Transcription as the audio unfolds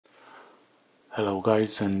Hello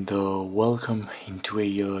guys, and welcome into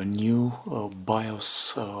a new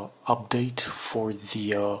BIOS update for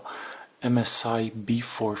the MSI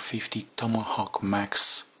B450 Tomahawk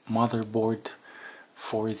Max motherboard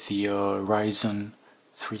for the Ryzen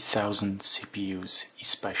 3000 CPUs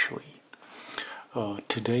especially.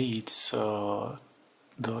 Today it's the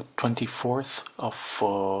 24th of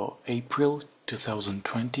April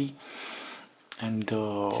 2020, and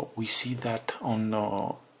we see that on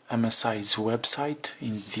MSI's website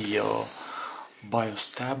in the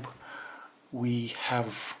BIOS tab we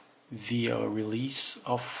have the release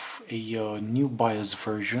of a new BIOS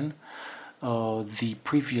version. The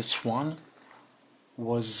previous one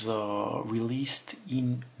was released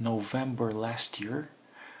in November last year,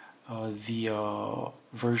 the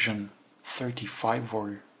version 35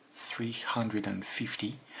 or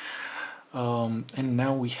 350, and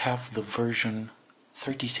now we have the version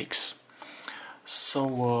 36.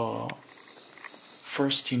 So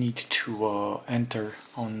first you need to enter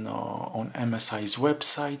on MSI's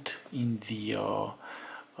website in the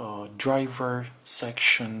driver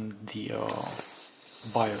section, the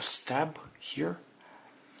BIOS tab here,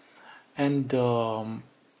 and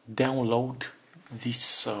download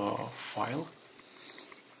this file.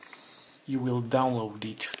 You will download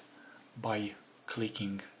it by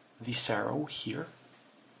clicking this arrow here.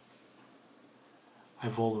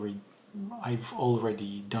 I've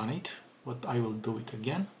already done it, but I will do it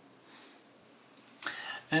again,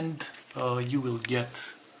 and you will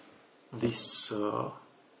get this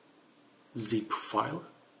zip file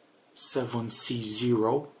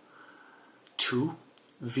 7C02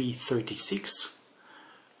 v.360,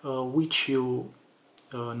 which you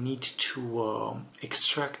need to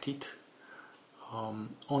extract it on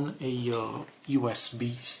a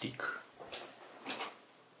USB stick,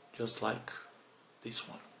 just like this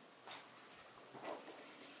one.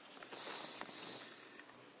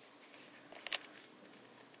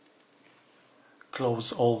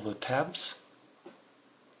 Close all the tabs,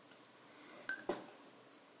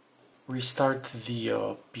 restart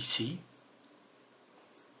the PC,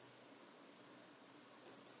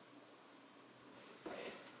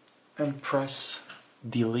 and press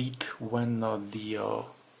delete when the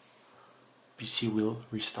PC will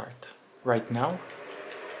restart. Right now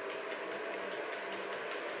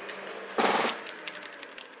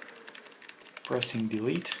pressing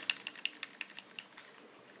delete.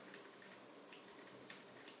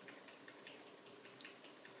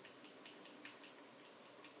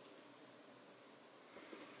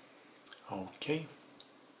 Okay,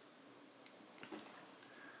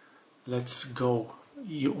 let's go.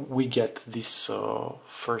 We get this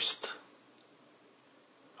first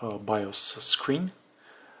BIOS screen,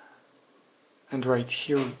 and right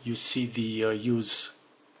here you see the use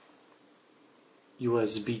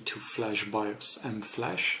USB to flash BIOS M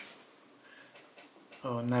flash.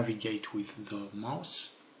 Navigate with the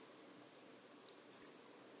mouse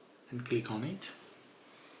and click on it.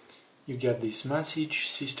 You get this message: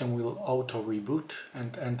 system will auto reboot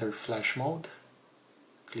and enter flash mode.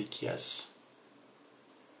 Click yes.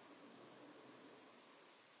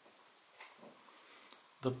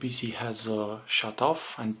 The PC has shut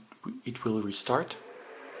off and it will restart.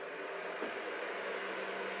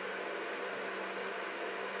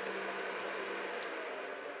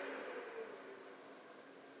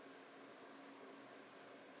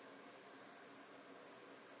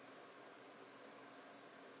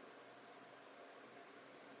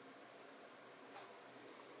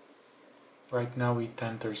 Right now it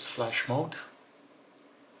enters flash mode,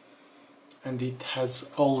 and it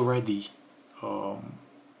has already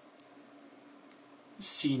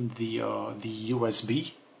seen the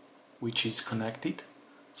USB which is connected,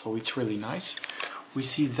 so it's really nice. We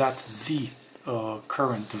see that the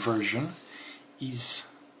current version is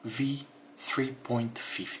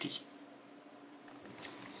v.360.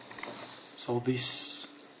 So this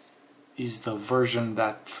is the version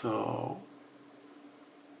that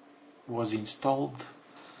was installed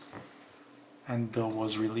and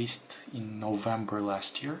was released in November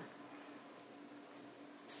last year.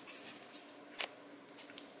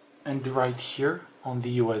 And right here on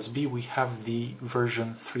the USB we have the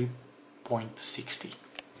version 3.60.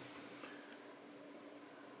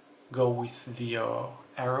 Go with the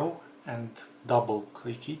arrow and double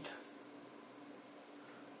click it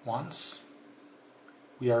once.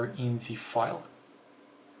 We are in the file,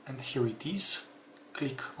 and here it is.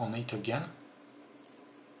 Click on it again.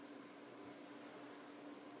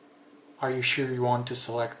 Are you sure you want to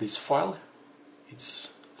select this file?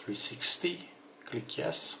 It's 360. Click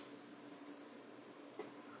yes.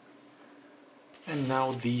 And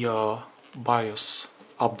now the BIOS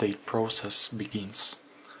update process begins.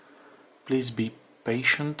 Please be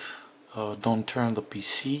patient, don't turn the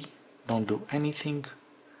PC, don't do anything.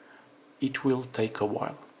 It will take a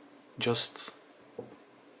while. Just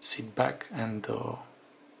sit back and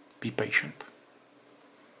be patient.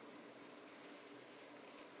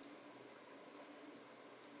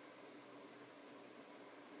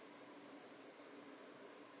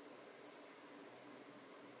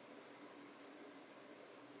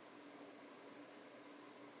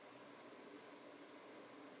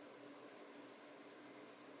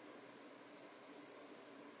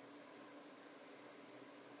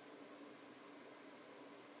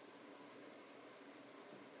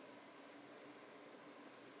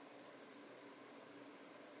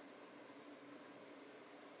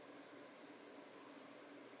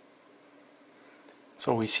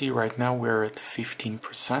 So we see right now we're at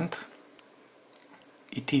 15%.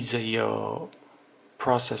 It is a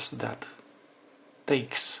process that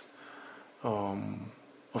takes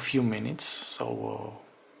a few minutes, so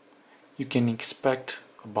you can expect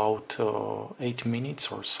about 8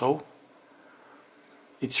 minutes or so.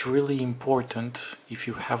 It's really important if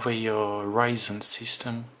you have a Ryzen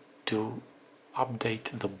system to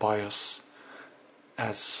update the BIOS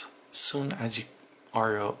as soon as you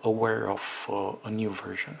are aware of a new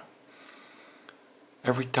version.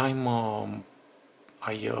 Every time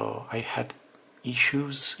I had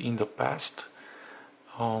issues in the past,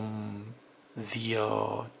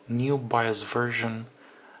 the new BIOS version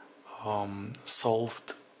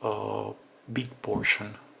solved a big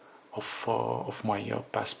portion of my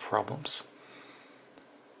past problems.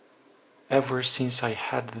 Ever since I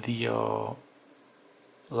had the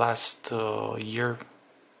last year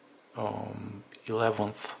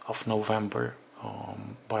 11th of November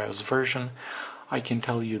BIOS version, I can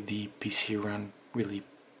tell you the PC ran really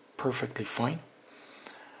perfectly fine,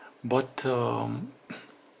 but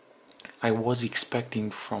I was expecting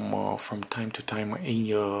from time to time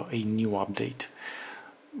a new update,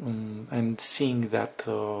 and seeing that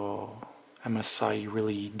MSI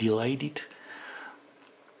really delayed it,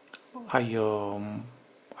 I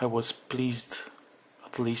was pleased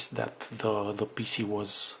at least that the PC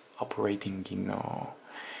was operating in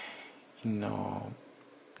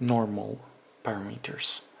normal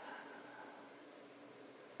parameters.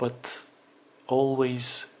 But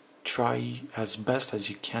always try as best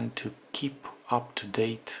as you can to keep up to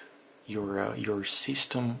date your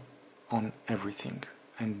system on everything,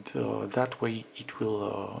 and that way it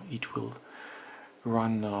will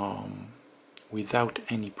run without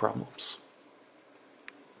any problems.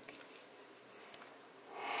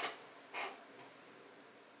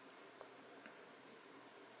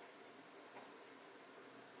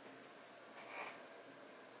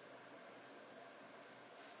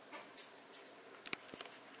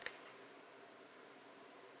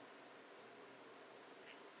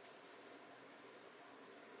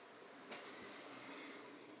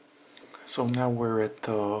 So now we're at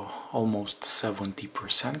almost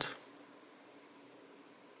 70%.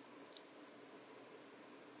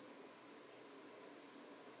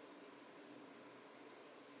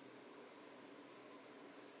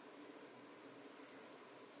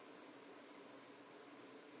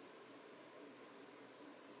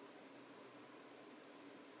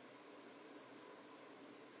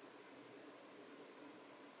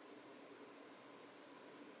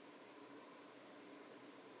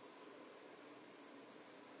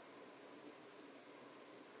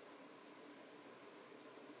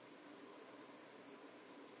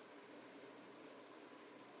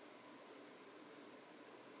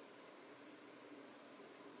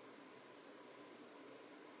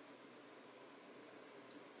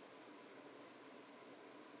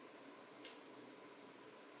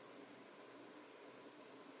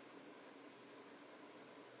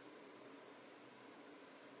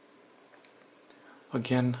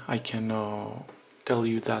 Again, I can tell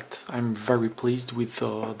you that I'm very pleased with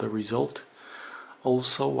the result.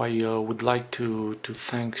 Also, I would like to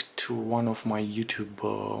thank to one of my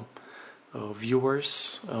YouTube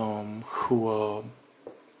viewers who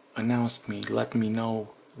announced me, let me know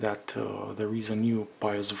that there is a new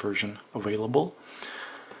BIOS version available.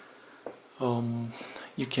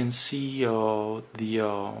 You can see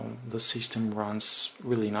the system runs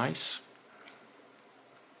really nice,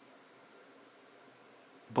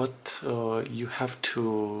 but you have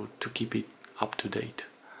to keep it up to date.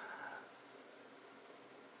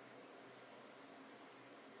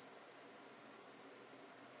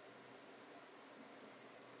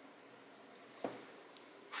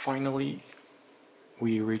 Finally,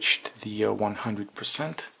 we reached the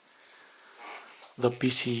 100%. The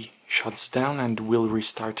PC shuts down and will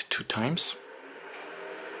restart 2 times.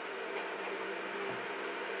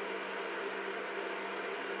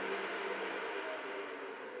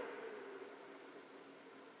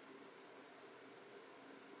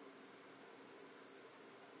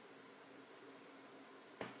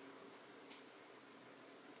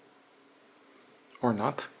 or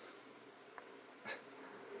not,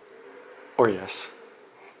 or yes.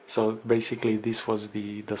 So basically this was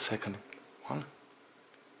the second one.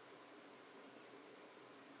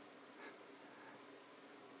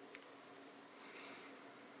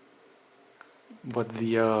 But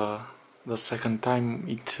the second time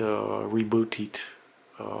it rebooted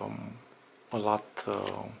a lot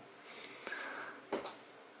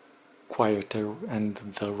quieter and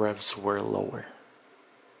the revs were lower.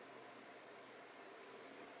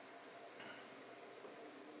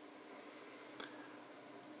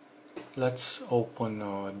 Let's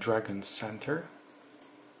open Dragon Center.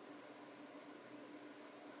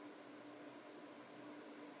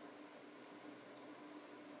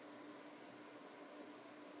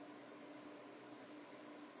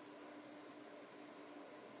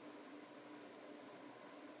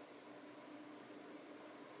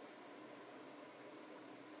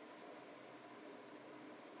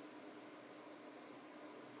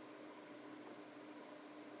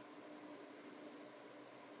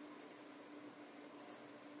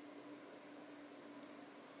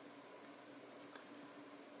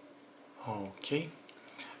 Okay,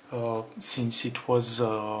 since it was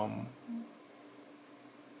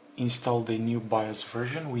installed a new BIOS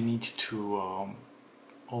version, we need to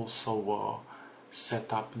also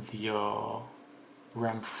set up the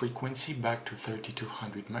RAM frequency back to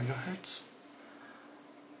 3200 MHz.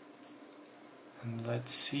 And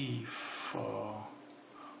let's see if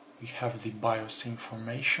we have the BIOS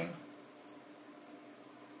information.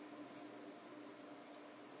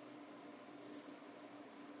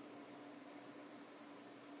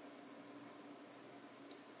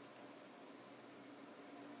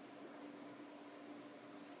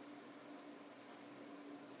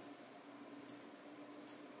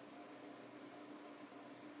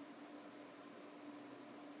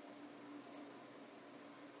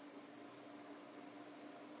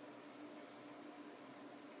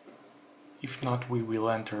 If not, we will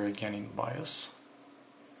enter again in BIOS.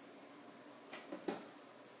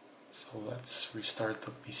 So let's restart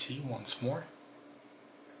the PC once more.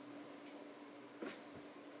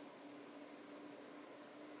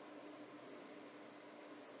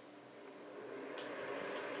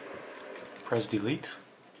 Press delete.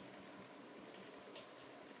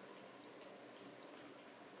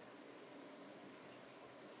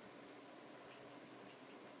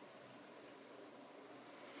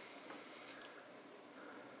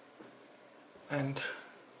 And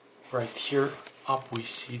right here up we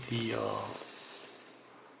see the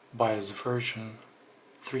BIOS version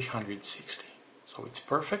 360, so it's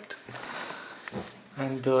perfect.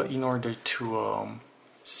 And in order to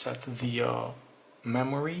set the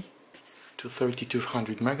memory to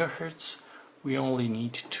 3200 MHz, we only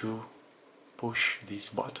need to push this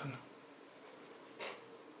button,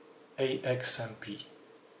 AXMP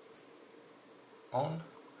on,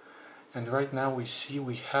 and right now we see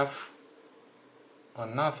we have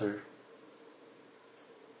another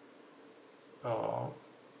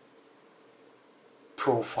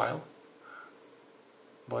profile,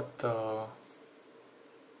 but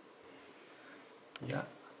yeah,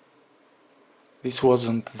 this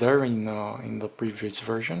wasn't there in the previous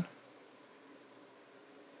version.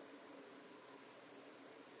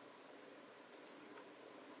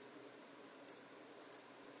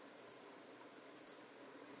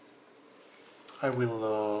 I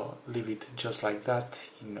will leave it just like that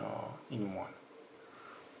in one.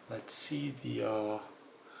 Let's see the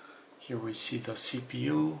here we see the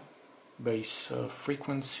CPU base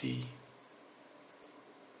frequency,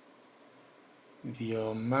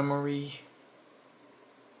 the memory,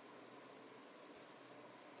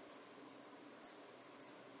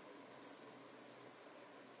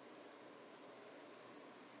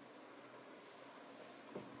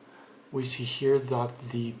 we see here that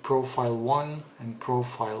the profile 1 and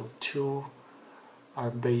profile 2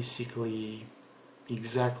 are basically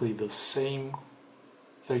exactly the same,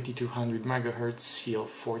 3200 MHz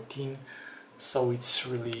CL14, so it's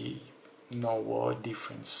really no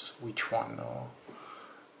difference which one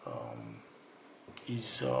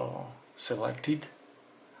is selected.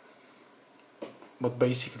 But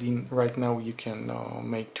basically right now you can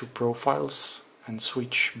make two profiles and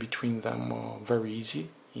switch between them very easy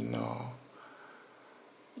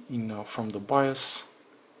from the BIOS.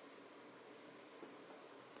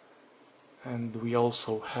 And we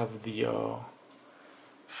also have the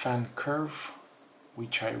fan curve,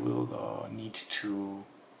 which I will need to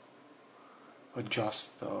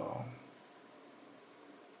adjust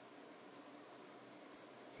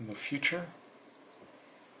in the future.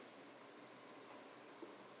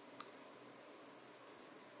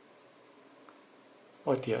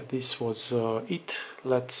 But yeah, this was it.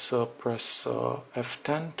 Let's press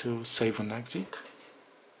F10 to save and exit.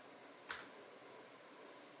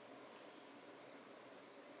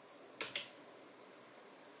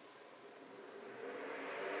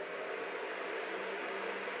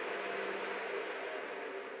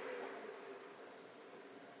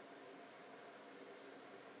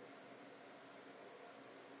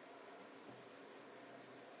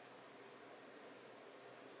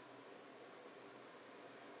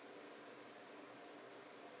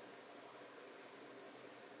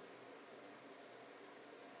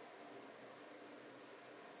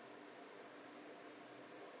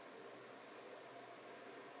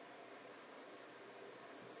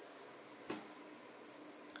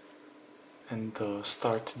 And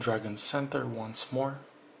start Dragon Center once more.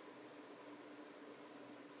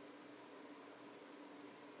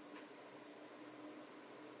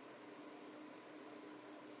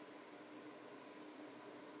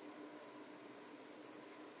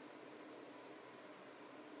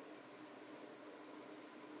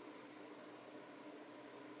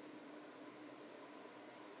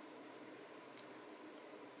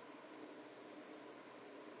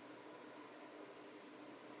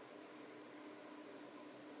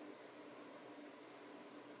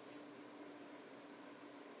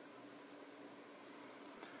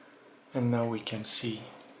 And now we can see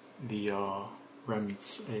the RAM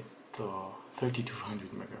is at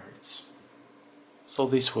 3200 MHz. So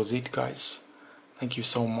this was it, guys. Thank you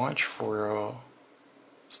so much for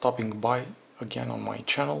stopping by again on my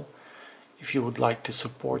channel. If you would like to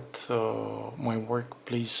support my work,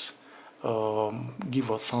 please give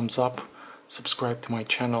a thumbs up, subscribe to my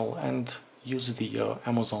channel, and use the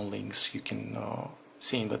Amazon links you can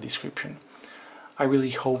see in the description. I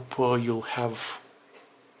really hope you'll have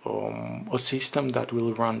a system that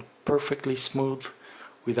will run perfectly smooth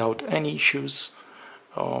without any issues.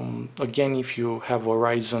 Again, if you have a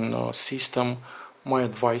Ryzen system, my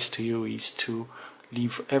advice to you is to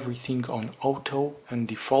leave everything on auto and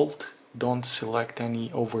default. Don't select any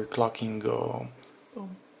overclocking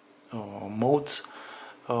modes.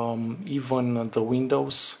 Even the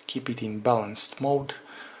Windows, keep it in balanced mode.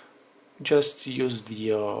 Just use the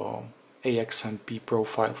AXMP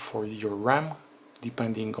profile for your RAM,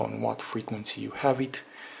 depending on what frequency you have it,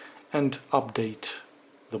 and update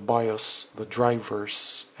the BIOS, the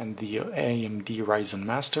drivers, and the AMD Ryzen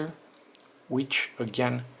Master, which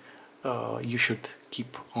again you should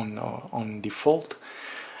keep on default.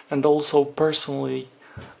 And also, personally,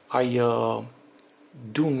 I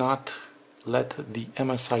do not let the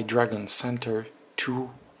MSI Dragon Center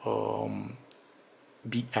to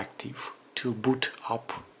be active, to boot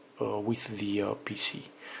up with the PC.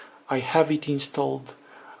 I have it installed.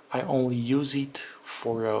 I only use it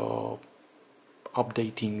for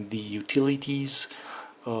updating the utilities,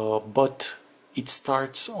 but it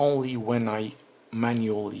starts only when I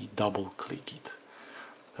manually double click it.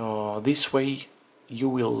 This way you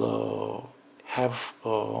will have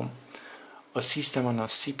a system and a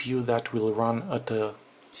CPU that will run at a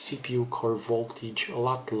CPU core voltage a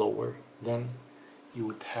lot lower than you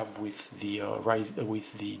would have with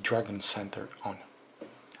the Dragon Center on.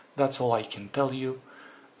 That's all I can tell you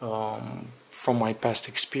from my past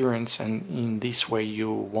experience, and in this way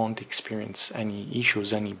you won't experience any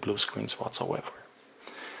issues, any blue screens whatsoever.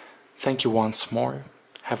 Thank you once more.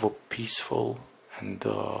 Have a peaceful and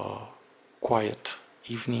quiet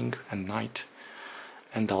evening and night,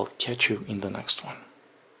 and I'll catch you in the next one.